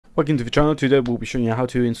Welcome to the channel. Today we'll be showing you how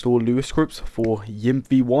to install LUA scripts for YIM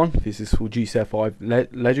v1. This is for GCF5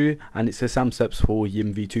 Ledger, and it's the same steps for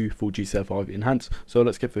YIM v2 for GCF5 Enhanced. So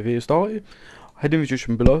let's get the video started. Head in the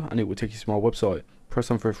description below and it will take you to my website.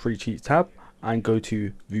 Press on the free cheats tab and go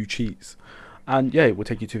to view cheats. And yeah, it will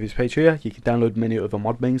take you to this page here. You can download many other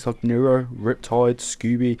mod mains like Nero, Riptide,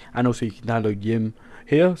 Scooby, and also you can download YIM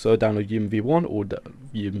here. So download YIM v1 or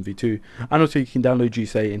YIM v2, and also you can download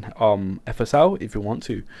GSA in FSL if you want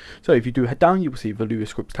to. So if you do head down, you will see the LUA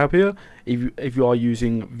scripts tab here. If you are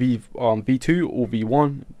using v2 or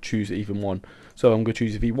v1, choose either one. So I'm going to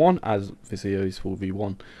choose v1 as this here is for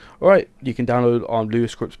v1. Alright, you can download LUA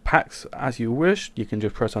scripts packs as you wish. You can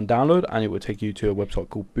just press on download and it will take you to a website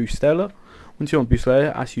called Boostella. Once you're on Boostella,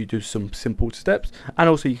 it asks you to do some simple steps, and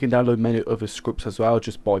also you can download many other scripts as well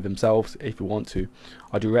just by themselves if you want to.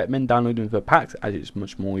 I do recommend downloading the packs as it's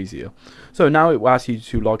much more easier. So now it will ask you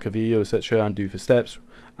to like a video, etc., and do the steps.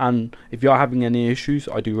 And if you are having any issues,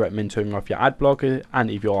 I do recommend turning off your ad blocker,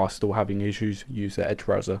 and if you are still having issues, use the Edge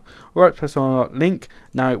browser. Alright, press on that link.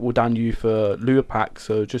 Now it will download you for LUA pack,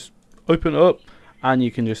 so just open it up and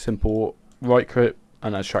you can just simple right click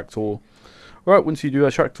and extract all. Right, once you do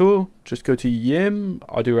extract all, just go to YIM.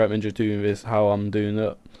 I do recommend just doing this how I'm doing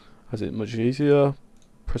it, as it's much easier.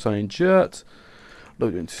 Press on insert,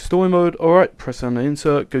 load it into story mode. Alright, press on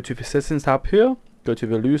insert, go to the settings tab here, go to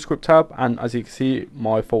the LUA script tab, and as you can see,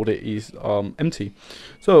 my folder is empty.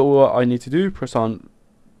 So what I need to do, press on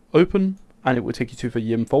open, and it will take you to the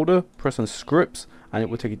YIM folder. Press on scripts and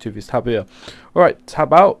it will take you to this tab here. Alright,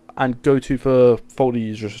 tab out and go to the folder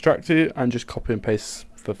you just extracted and just copy and paste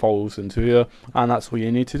the files into here, and that's all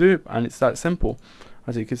you need to do, and it's that simple.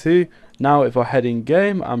 As you can see, now if I head in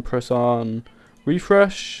game and press on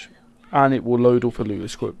refresh, and it will load all the LUA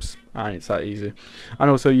scripts, and it's that easy.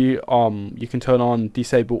 And also you can turn on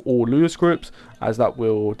disable all LUA scripts, as that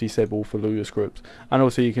will disable for LUA scripts, and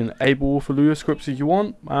also you can enable for LUA scripts if you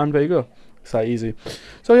want, and there you go. It's that easy.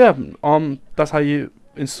 So yeah, that's how you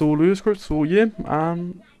install LUA scripts for YIM,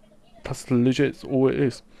 and that's legit all it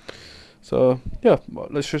is. So yeah,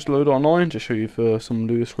 let's just load it online to show you if some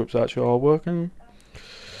LUA scripts actually are working.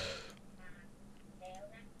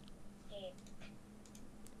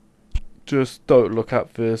 Just don't look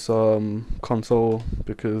at this console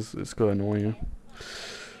because it's going to annoy you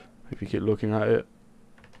if you keep looking at it.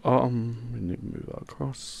 We need to move that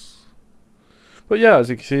across. But yeah,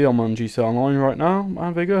 as you can see, I'm on GC Online right now,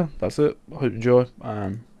 and there you go. That's it. I hope you enjoy,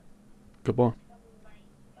 and goodbye.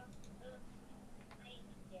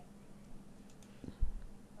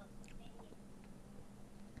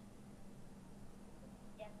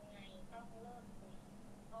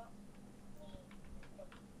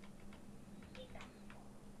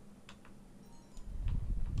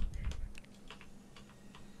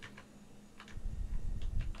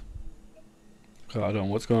 I don't know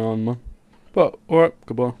what's going on, man. But alright,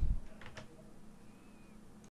 goodbye.